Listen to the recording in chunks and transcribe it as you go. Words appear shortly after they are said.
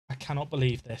cannot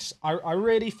believe this. I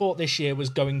really thought this year was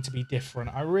going to be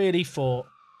different. I really thought...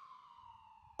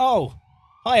 Oh,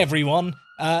 hi everyone.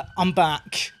 I'm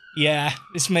back. Yeah,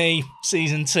 it's me,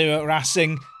 Season 2 at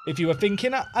Racing. If you were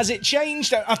thinking, has it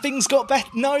changed? Have things got better?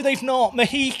 No, they've not.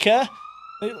 Mahika,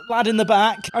 the lad in the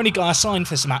back, only guy I signed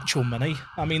for some actual money.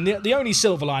 I mean, the only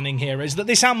silver lining here is that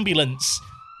this ambulance,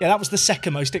 yeah, that was the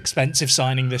second most expensive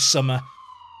signing this summer.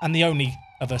 And the only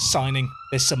other signing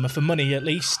this summer for money, at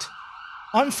least.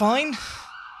 I'm fine.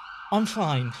 I'm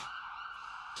fine.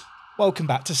 Welcome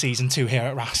back to Season 2 here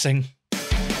at Racing.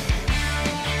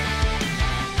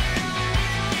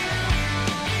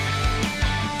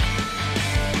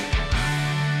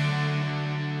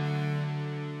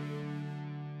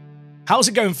 How's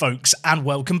it going, folks, and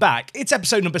welcome back. It's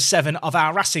episode number 7 of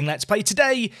our Racing Let's Play.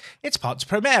 Today, it's part to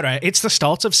Primera. It's the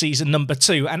start of season number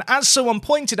 2, and as someone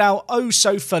pointed out oh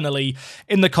so funnily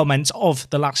in the comments of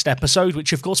the last episode,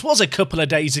 which of course was a couple of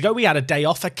days ago, we had a day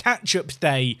off, a catch-up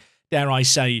day, dare I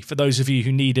say, for those of you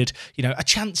who needed, you know, a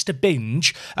chance to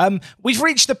binge. We've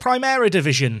reached the Primera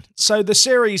division, so the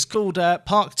series called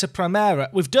Park to Primera.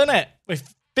 We've done it. We've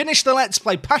finished the Let's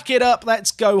Play, pack it up,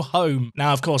 let's go home.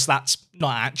 Now, of course, that's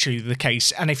not actually the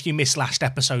case, and if you missed last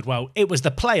episode, well, it was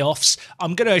the playoffs.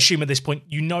 I'm going to assume at this point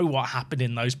you know what happened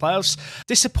in those playoffs.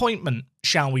 Disappointment,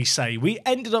 shall we say. We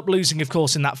ended up losing, of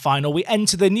course, in that final. We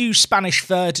entered the new Spanish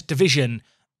third division.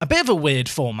 A bit of a weird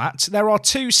format. There are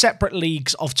 2 separate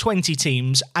leagues of 20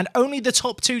 teams, and only the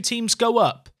top 2 teams go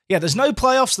up. Yeah, there's no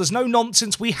playoffs, there's no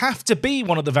nonsense. We have to be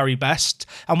one of the very best.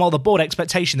 And while the board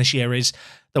expectation this year is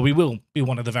that we will be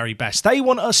one of the very best, they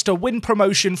want us to win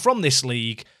promotion from this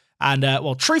league. And,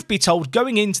 well, truth be told,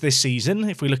 going into this season,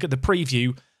 if we look at the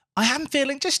preview, I am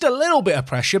feeling just a little bit of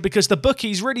pressure because the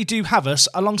bookies really do have us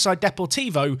alongside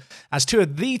Deportivo as 2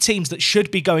 of the teams that should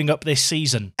be going up this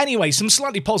season. Anyway, some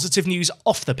slightly positive news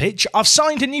off the pitch. I've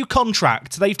signed a new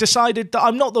contract. They've decided that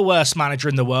I'm not the worst manager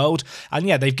in the world. And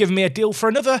yeah, they've given me a deal for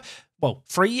another, well,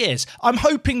 3 years. I'm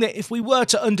hoping that if we were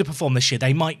to underperform this year,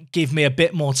 they might give me a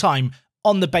bit more time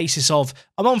on the basis of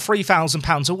I'm on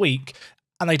 £3,000 a week.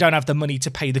 And they don't have the money to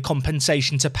pay the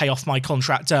compensation to pay off my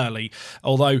contract early.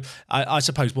 Although, I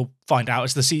suppose we'll find out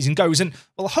as the season goes. And,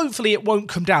 well, hopefully it won't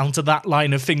come down to that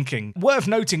line of thinking. Worth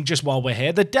noting just while we're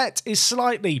here, the debt is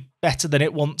slightly better than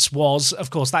it once was.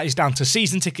 Of course, that is down to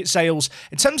season ticket sales.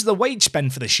 In terms of the wage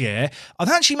spend for this year, I've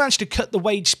actually managed to cut the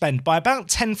wage spend by about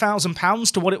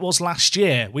 £10,000 to what it was last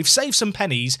year. We've saved some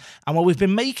pennies, and while we've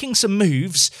been making some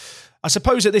moves, I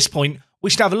suppose at this point, we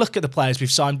should have a look at the players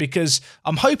we've signed because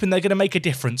I'm hoping they're going to make a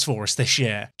difference for us this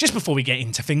year. Just before we get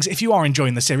into things, if you are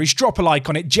enjoying the series, drop a like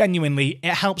on it. Genuinely,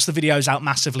 it helps the videos out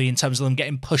massively in terms of them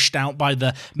getting pushed out by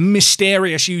the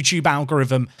mysterious YouTube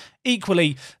algorithm.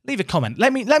 Equally, leave a comment.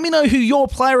 Let me know who your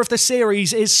player of the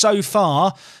series is so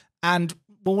far, and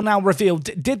we'll now reveal,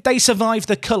 did they survive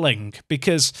the culling?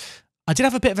 Because I did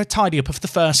have a bit of a tidy up of the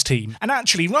first team. And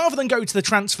actually, rather than go to the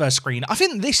transfer screen, I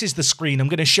think this is the screen I'm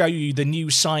going to show you the new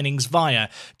signings via,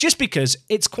 just because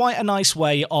it's quite a nice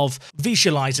way of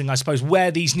visualising, I suppose, where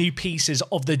these new pieces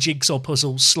of the jigsaw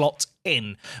puzzle slot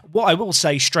in. What I will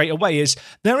say straight away is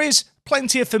there is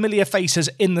plenty of familiar faces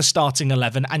in the starting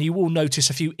 11, and you will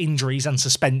notice a few injuries and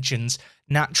suspensions.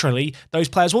 Naturally, those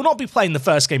players will not be playing the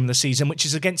first game of the season, which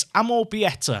is against Amor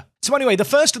Bieta. So anyway, the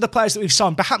first of the players that we've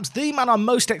signed, perhaps the man I'm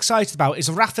most excited about,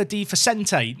 is Rafa Di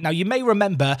Vicente. Now, you may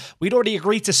remember we'd already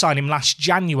agreed to sign him last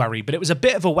January, but it was a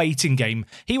bit of a waiting game.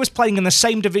 He was playing in the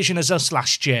same division as us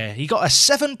last year. He got a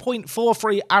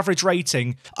 7.43 average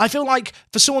rating. I feel like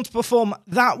for someone to perform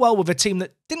that well with a team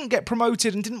that didn't get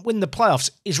promoted and didn't win the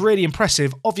playoffs is really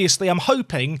impressive. Obviously, I'm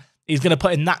hoping he's going to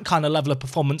put in that kind of level of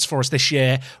performance for us this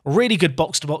year. Really good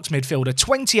box-to-box midfielder,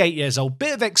 28 years old,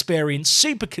 bit of experience,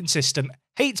 super consistent,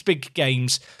 hates big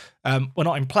games. We're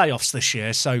not in playoffs this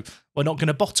year, so we're not going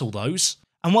to bottle those.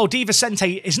 And while Di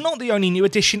Vicente is not the only new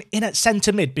addition in at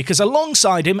centre mid, because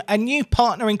alongside him, a new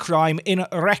partner in crime in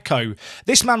Reco.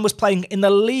 This man was playing in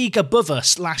the league above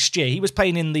us last year. He was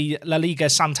playing in the La Liga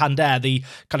Santander, the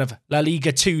kind of La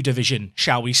Liga 2 division,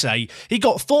 shall we say. He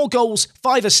got 4 goals,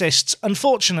 5 assists.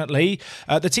 Unfortunately,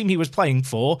 the team he was playing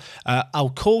for,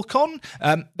 Alcorcon,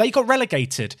 they got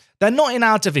relegated. They're not in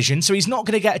our division, so he's not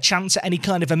going to get a chance at any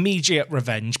kind of immediate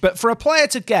revenge. But for a player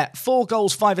to get 4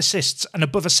 goals, 5 assists and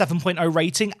above a 7.0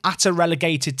 rating at a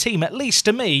relegated team, at least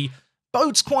to me,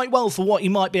 bodes quite well for what he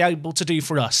might be able to do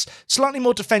for us. Slightly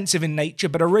more defensive in nature,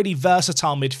 but a really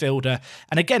versatile midfielder.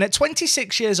 And again, at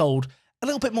 26 years old, a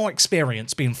little bit more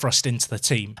experience being thrust into the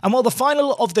team. And while the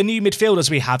final of the new midfielders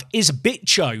we have is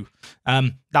Bicho,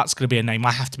 That's going to be a name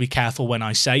I have to be careful when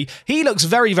I say. He looks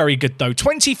very, very good though.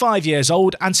 25 years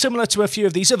old, and similar to a few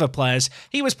of these other players,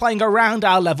 he was playing around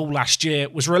our level last year,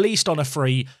 was released on a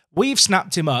free. We've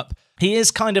snapped him up. He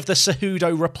is kind of the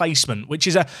Cejudo replacement, which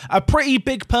is a pretty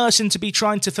big person to be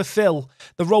trying to fulfill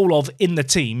the role of in the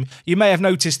team. You may have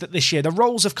noticed that this year the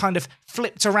roles have kind of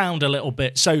flipped around a little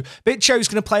bit. So Bicho's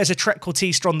going to play as a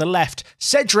trequartista on the left.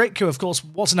 Cedric, who of course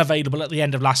wasn't available at the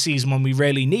end of last season when we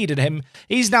really needed him,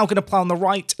 he's now going to play on the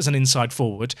right as an inside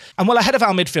forward. And well, ahead of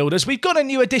our midfielders, we've got a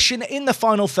new addition in the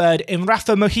final third in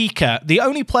Rafa Mojica, the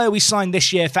only player we signed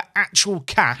this year for actual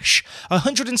cash.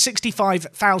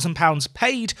 £165,000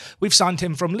 paid. We've signed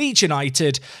him from Leeds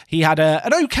United. He had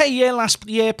an okay year last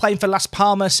year playing for Las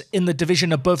Palmas in the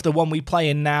division above the one we play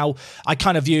in now. I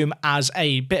kind of view him as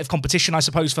a bit of competition, I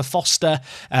suppose, for Foster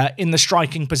in the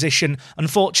striking position.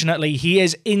 Unfortunately, he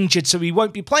is injured, so he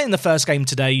won't be playing the first game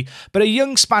today, but a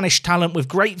young Spanish talent with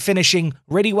great finishing,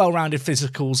 really well-rounded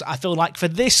physicals. I feel like for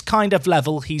this kind of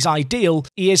level, he's ideal.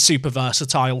 He is super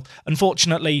versatile.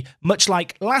 Unfortunately, much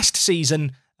like last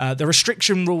season, the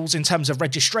restriction rules in terms of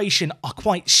registration are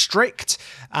quite strict,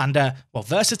 and well,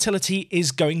 versatility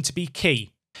is going to be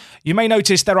key. You may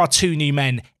notice there are two new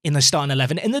men in the starting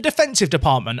 11 in the defensive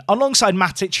department, alongside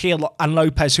Matic, Hill and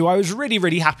Lopez, who I was really,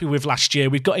 really happy with last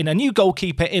year. We've got in a new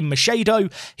goalkeeper in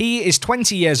Macedo. He is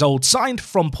 20 years old, signed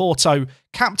from Porto,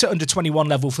 capped at under 21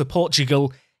 level for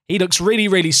Portugal. He looks really,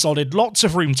 really solid, lots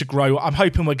of room to grow. I'm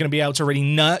hoping we're going to be able to really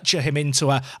nurture him into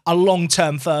a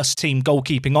long-term first-team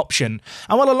goalkeeping option.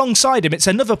 And well, alongside him, it's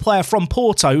another player from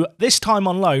Porto, this time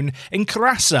on loan, in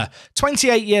Carassa.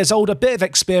 28 years old, a bit of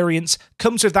experience,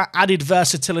 comes with that added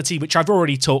versatility, which I've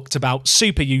already talked about,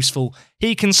 super useful.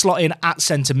 He can slot in at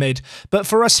centre mid, but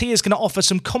for us, he is going to offer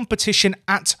some competition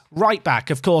at right back.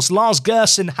 Of course, Lars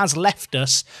Gerson has left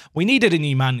us. We needed a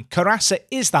new man. Carassa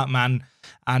is that man.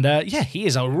 And yeah, he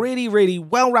is a really, really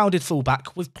well-rounded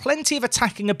fullback with plenty of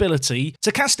attacking ability.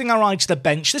 So casting our eye to the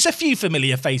bench, there's a few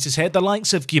familiar faces here, the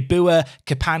likes of Gibua,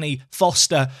 Kapani,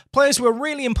 Foster, players who were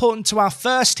really important to our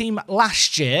first team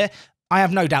last year. I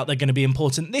have no doubt they're going to be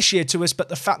important this year to us, but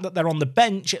the fact that they're on the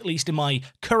bench, at least in my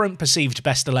current perceived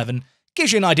best 11,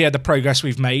 gives you an idea of the progress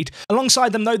we've made.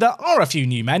 Alongside them, though, there are a few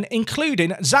new men,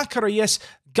 including Zacharias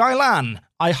Gailan.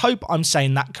 I hope I'm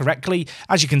saying that correctly.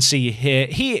 As you can see here,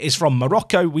 he is from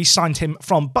Morocco. We signed him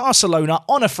from Barcelona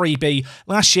on a freebie.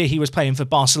 Last year, he was playing for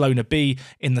Barcelona B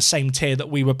in the same tier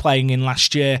that we were playing in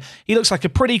last year. He looks like a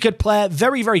pretty good player,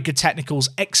 very, very good technicals,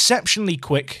 exceptionally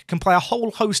quick, can play a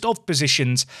whole host of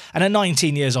positions, and at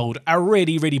 19 years old, a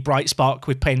really, really bright spark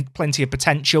with plenty of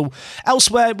potential.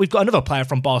 Elsewhere, we've got another player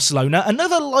from Barcelona,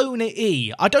 another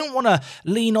loanee. I don't want to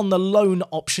lean on the loan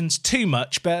options too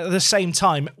much, but at the same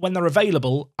time, when they're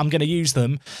available, I'm going to use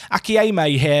them.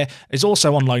 Akieme here is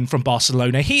also on loan from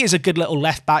Barcelona. He is a good little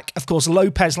left back. Of course,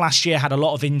 Lopez last year had a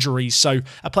lot of injuries, so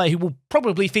a player who will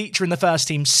probably feature in the first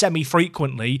team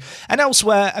semi-frequently. And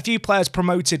elsewhere, a few players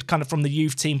promoted kind of from the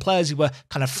youth team, players who were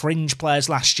kind of fringe players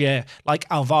last year, like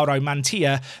Alvaro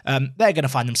Mantilla. They're going to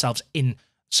find themselves in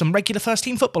some regular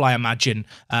first-team football, I imagine.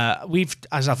 We've,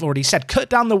 as I've already said, cut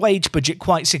down the wage budget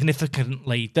quite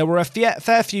significantly. There were a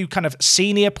fair few kind of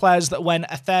senior players that went,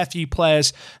 a fair few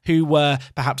players who were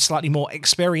perhaps slightly more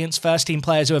experienced first-team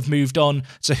players who have moved on.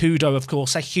 Cejudo, of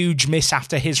course, a huge miss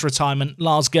after his retirement.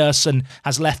 Lars Gerson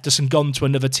has left us and gone to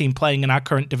another team playing in our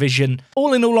current division.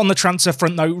 All in all, on the transfer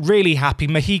front, though, really happy.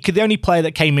 Mojica, the only player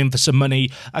that came in for some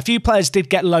money. A few players did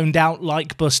get loaned out,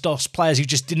 like Bustos, players who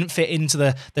just didn't fit into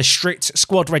the strict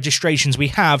squad registrations we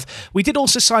have. We did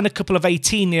also sign a couple of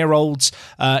 18-year-olds,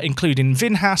 including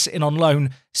Vinhas in on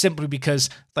loan, simply because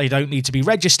they don't need to be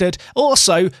registered.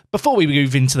 Also, before we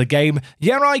move into the game,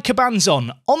 Yeray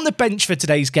Cabanzon on the bench for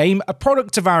today's game, a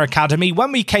product of our academy.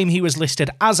 When we came, he was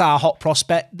listed as our hot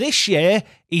prospect. This year,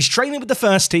 he's training with the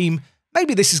first team.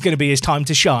 Maybe this is going to be his time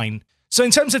to shine. So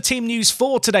in terms of team news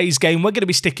for today's game, we're going to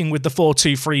be sticking with the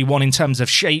 4-2-3-1 in terms of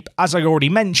shape. As I already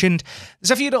mentioned,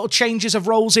 there's a few little changes of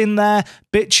roles in there.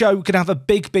 Bicho could have a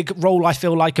big role, I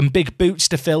feel like, and big boots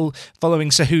to fill following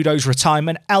Cejudo's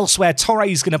retirement. Elsewhere, Torre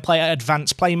is going to play at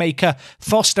advanced playmaker.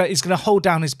 Foster is going to hold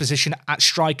down his position at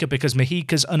striker because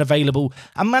Mojica's unavailable.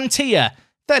 And Mantilla,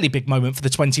 fairly big moment for the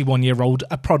 21-year-old,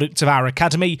 a product of our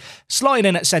academy, slotting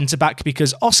in at centre-back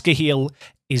because Oscar Heel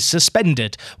is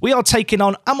suspended. We are taking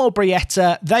on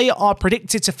Amor-Brietta. They are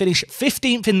predicted to finish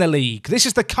 15th in the league. This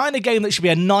is the kind of game that should be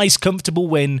a nice, comfortable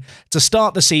win to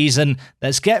start the season.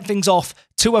 Let's get things off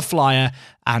to a flyer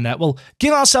and we'll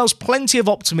give ourselves plenty of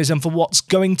optimism for what's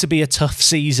going to be a tough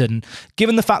season.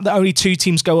 Given the fact that only 2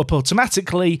 teams go up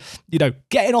automatically,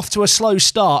 getting off to a slow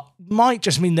start might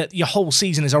just mean that your whole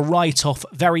season is a write-off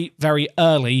very, very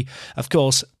early. Of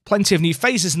course, plenty of new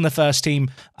faces in the first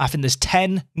team. I think there's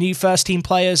 10 new first-team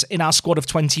players in our squad of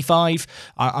 25.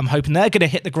 I'm hoping they're going to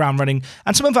hit the ground running,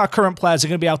 and some of our current players are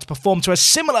going to be able to perform to a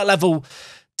similar level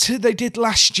to they did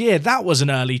last year. That was an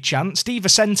early chance. Di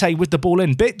Vicente with the ball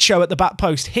in. Bicho at the back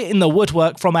post, hitting the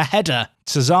woodwork from a header.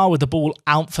 Cesar with the ball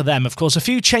out for them. Of course, a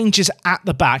few changes at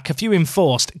the back, a few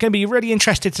enforced. Going to be really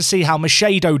interested to see how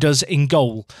Macedo does in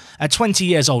goal. At 20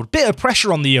 years old, bit of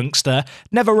pressure on the youngster.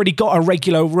 Never really got a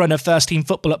regular run of first-team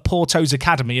football at Porto's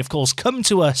academy. Of course, come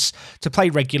to us to play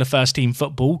regular first-team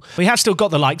football. We have still got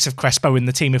the likes of Crespo in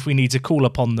the team if we need to call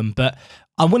upon them, but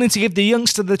I'm willing to give the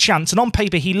youngster the chance, and on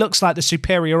paper, he looks like the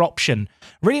superior option.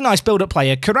 Really nice build-up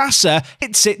player. Carassa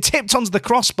hits it, tipped onto the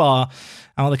crossbar,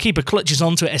 and the keeper clutches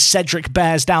onto it as Cedric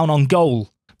bears down on goal.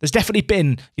 There's definitely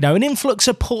been, an influx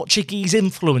of Portuguese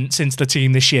influence into the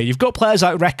team this year. You've got players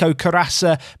like Reco,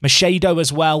 Carassa, Macedo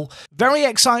as well. Very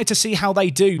excited to see how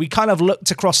they do. We kind of looked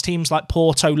across teams like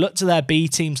Porto, looked to their B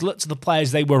teams, looked to the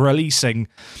players they were releasing,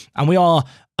 and we are,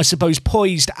 I suppose,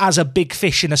 poised as a big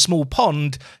fish in a small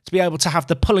pond to be able to have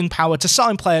the pulling power to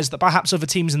sign players that perhaps other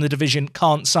teams in the division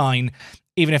can't sign,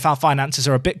 even if our finances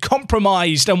are a bit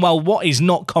compromised. And, well, what is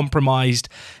not compromised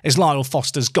is Lyle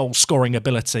Foster's goal-scoring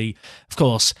ability. Of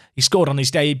course, he scored on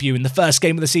his debut in the first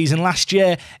game of the season last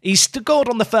year. He scored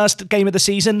on the first game of the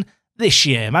season this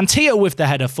year. Mantilla with the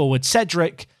header forward.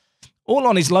 Cedric, all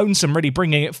on his lonesome, really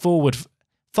bringing it forward.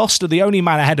 Foster, the only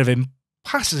man ahead of him,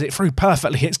 passes it through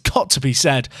perfectly, it's got to be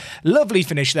said. Lovely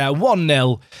finish there,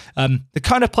 1-0. The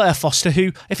kind of player Foster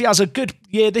who, if he has a good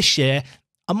year this year,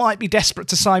 I might be desperate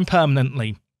to sign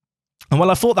permanently. And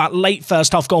well, I thought that late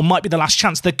first half goal might be the last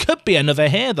chance. There could be another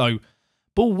here, though.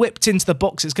 Ball whipped into the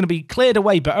box. It's going to be cleared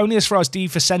away, but only as far as Di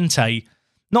Vicente.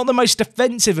 Not the most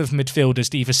defensive of midfielders,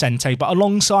 Di Vicente, but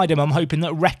alongside him, I'm hoping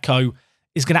that Reco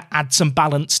is going to add some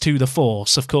balance to the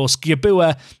force. Of course,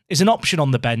 Giabua is an option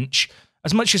on the bench.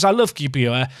 As much as I love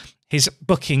Giabua, his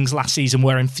bookings last season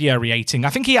were infuriating. I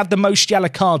think he had the most yellow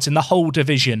cards in the whole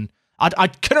division. I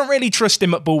couldn't really trust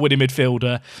him at ball-winning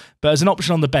midfielder, but as an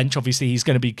option on the bench, obviously, he's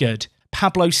going to be good.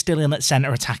 Pablo's still in at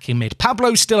centre attacking mid.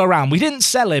 Pablo's still around. We didn't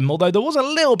sell him, although there was a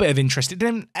little bit of interest. It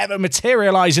didn't ever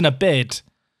materialise in a bid.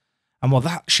 And, well,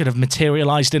 that should have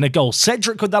materialised in a goal.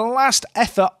 Cedric, with the last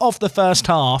effort of the first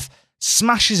half,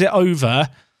 smashes it over.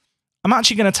 I'm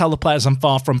actually going to tell the players I'm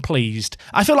far from pleased.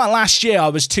 I feel like last year I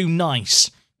was too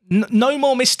nice. No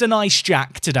more Mr. Nice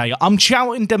Jack today. I'm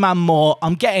shouting demand more.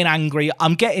 I'm getting angry.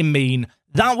 I'm getting mean.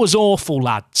 That was awful,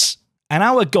 lads. An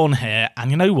hour gone here,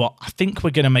 and you know what? I think we're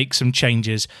going to make some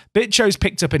changes. Bicho's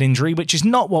picked up an injury, which is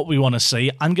not what we want to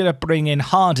see. I'm going to bring in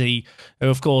Hardy, who,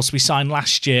 of course, we signed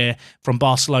last year from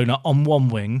Barcelona on one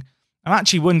wing. I'm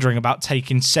actually wondering about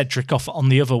taking Cedric off on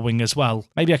the other wing as well.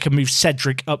 Maybe I can move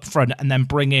Cedric up front and then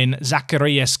bring in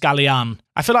Zacharias Gallian.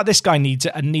 I feel like this guy needs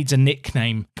a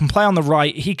nickname. Can play on the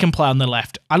right, he can play on the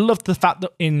left. I love the fact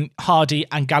that in Hardy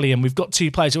and Gallian, we've got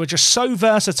 2 players who are just so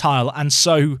versatile and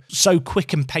so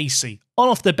quick and pacey. On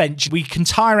off the bench, we can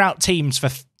tire out teams for,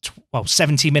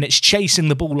 70 minutes chasing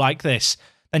the ball like this,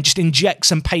 then just inject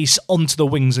some pace onto the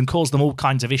wings and cause them all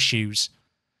kinds of issues.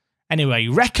 Anyway,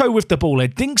 Reco with the ball.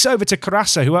 It dinks over to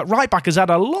Carassa, who at right-back has had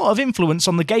a lot of influence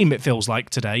on the game, it feels like,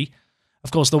 today.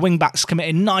 Of course, the wing-backs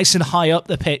committing nice and high up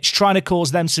the pitch, trying to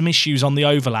cause them some issues on the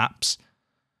overlaps.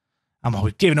 And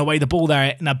we're giving away the ball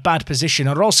there in a bad position.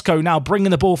 Orozco now bringing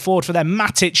the ball forward for them.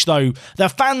 Matic, though, the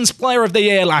fans' player of the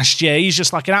year last year. He's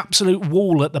just like an absolute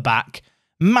wall at the back.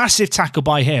 Massive tackle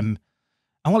by him.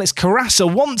 And well, it's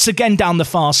Carassa once again down the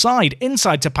far side.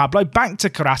 Inside to Pablo, back to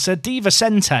Carassa, Di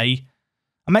Vicente.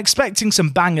 I'm expecting some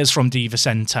bangers from Di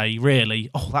Vicente, really.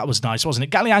 Oh, that was nice, wasn't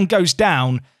it? Gallian goes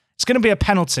down. It's going to be a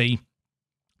penalty.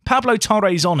 Pablo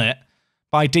Torre's on it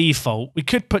by default. We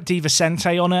could put Di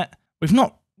Vicente on it. We've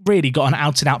not really got an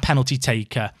out-and-out penalty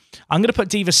taker. I'm going to put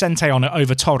Di Vicente on it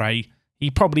over Torre. He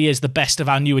probably is the best of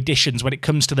our new additions when it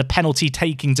comes to the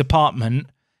penalty-taking department.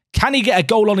 Can he get a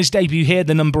goal on his debut here,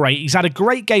 the number 8? He's had a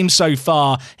great game so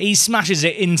far. He smashes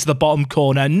it into the bottom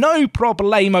corner. No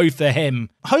problemo for him.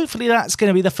 Hopefully that's going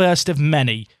to be the first of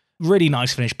many. Really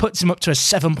nice finish. Puts him up to a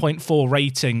 7.4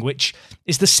 rating, which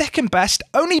is the second best,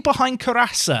 only behind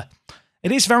Carassa.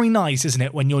 It is very nice, isn't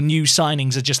it, when your new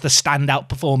signings are just the standout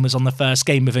performers on the first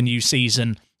game of a new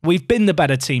season. We've been the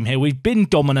better team here. We've been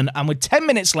dominant, and with 10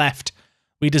 minutes left,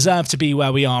 we deserve to be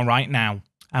where we are right now.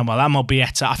 And well,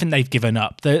 Amobieta, I think they've given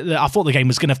up. I thought the game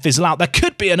was going to fizzle out. There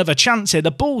could be another chance here.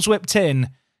 The ball's whipped in.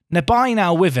 Nabai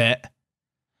now with it.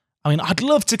 I mean, I'd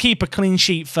love to keep a clean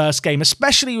sheet first game,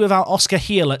 especially without Oscar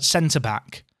Heel at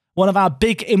centre-back. One of our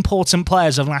big, important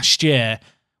players of last year.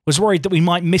 Was worried that we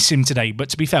might miss him today, but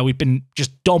to be fair, we've been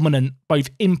just dominant, both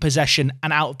in possession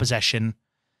and out of possession.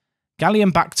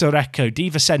 Gallian back to Recco, Di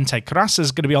Vicente.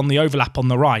 Carrassa's going to be on the overlap on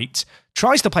the right.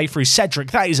 Tries to play through Cedric.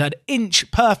 That is an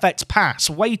inch-perfect pass,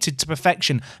 weighted to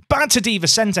perfection. Back to Di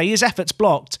Vicente. His effort's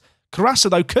blocked. Carrassa,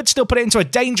 though, could still put it into a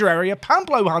danger area.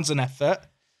 Pablo has an effort.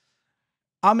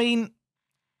 I mean,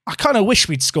 I kind of wish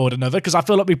we'd scored another, because I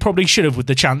feel like we probably should have with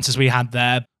the chances we had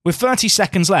there. With 30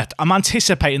 seconds left, I'm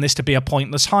anticipating this to be a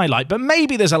pointless highlight, but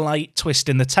maybe there's a late twist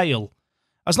in the tail.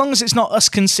 As long as it's not us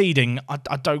conceding,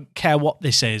 I don't care what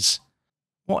this is.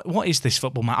 What is this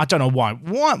football, man? I don't know why.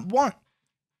 What?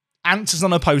 Answers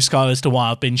on a postcard as to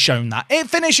why I've been shown that. It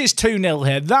finishes 2-0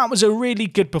 here. That was a really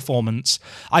good performance.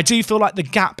 I do feel like the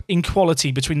gap in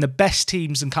quality between the best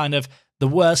teams and kind of the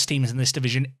worst teams in this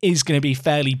division is going to be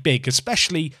fairly big,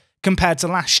 especially compared to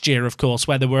last year, of course,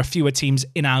 where there were fewer teams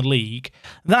in our league.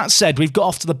 That said, we've got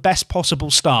off to the best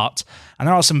possible start, and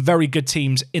there are some very good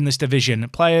teams in this division.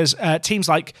 Teams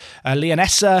like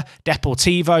Leonesa,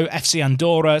 Deportivo, FC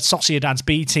Andorra, Sociedad's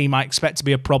B team I expect to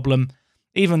be a problem.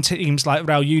 Even teams like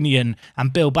Real Union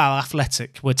and Bilbao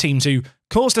Athletic were teams who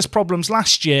caused us problems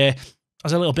last year. I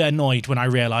was a little bit annoyed when I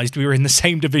realised we were in the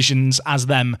same divisions as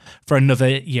them for another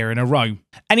year in a row.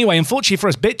 Anyway, unfortunately for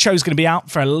us, Bitcho's going to be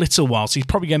out for a little while, so he's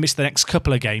probably going to miss the next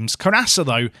couple of games. Carrassa,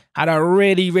 though, had a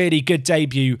really, really good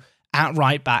debut at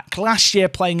right back. Last year,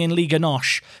 playing in Liga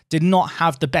NOS, did not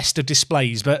have the best of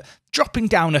displays, but dropping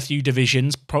down a few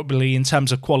divisions, probably in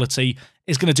terms of quality,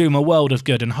 is going to do him a world of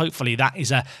good, and hopefully that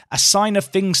is a sign of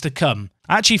things to come.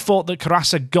 I actually thought that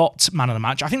Carrassa got man of the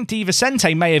match. I think Di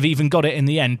Vicente may have even got it in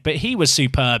the end, but he was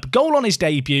superb. Goal on his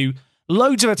debut,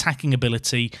 loads of attacking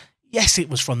ability. Yes, it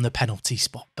was from the penalty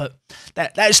spot, but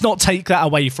let's not take that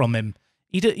away from him.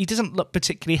 He doesn't look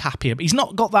particularly happy. He's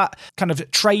not got that kind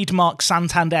of trademark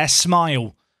Santander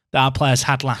smile that our players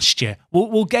had last year.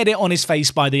 We'll get it on his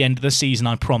face by the end of the season,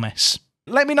 I promise.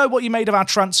 Let me know what you made of our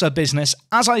transfer business.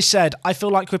 As I said, I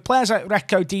feel like with players like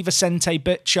Recco, Di Vicente,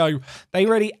 Bitcho, they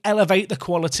really elevate the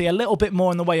quality a little bit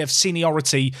more in the way of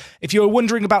seniority. If you were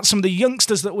wondering about some of the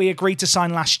youngsters that we agreed to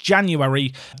sign last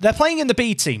January, they're playing in the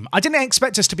B team. I didn't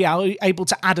expect us to be able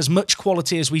to add as much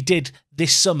quality as we did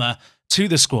this summer to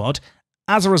the squad.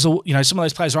 As a result, some of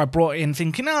those players I brought in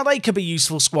thinking, they could be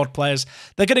useful squad players.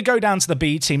 They're going to go down to the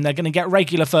B team. They're going to get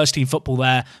regular first-team football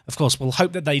there. Of course, we'll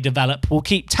hope that they develop. We'll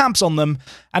keep tabs on them.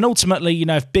 And ultimately,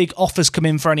 if big offers come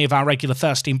in for any of our regular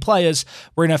first-team players,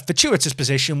 we're in a fortuitous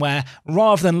position where,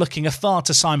 rather than looking afar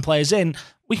to sign players in,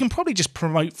 we can probably just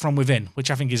promote from within, which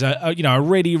I think is a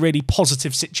really, really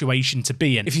positive situation to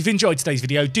be in. If you've enjoyed today's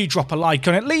video, do drop a like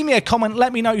on it. Leave me a comment.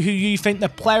 Let me know who you think the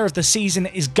player of the season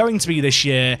is going to be this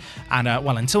year. And,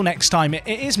 until next time, it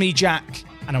is me, Jack,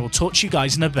 and I will talk to you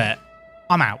guys in a bit.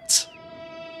 I'm out.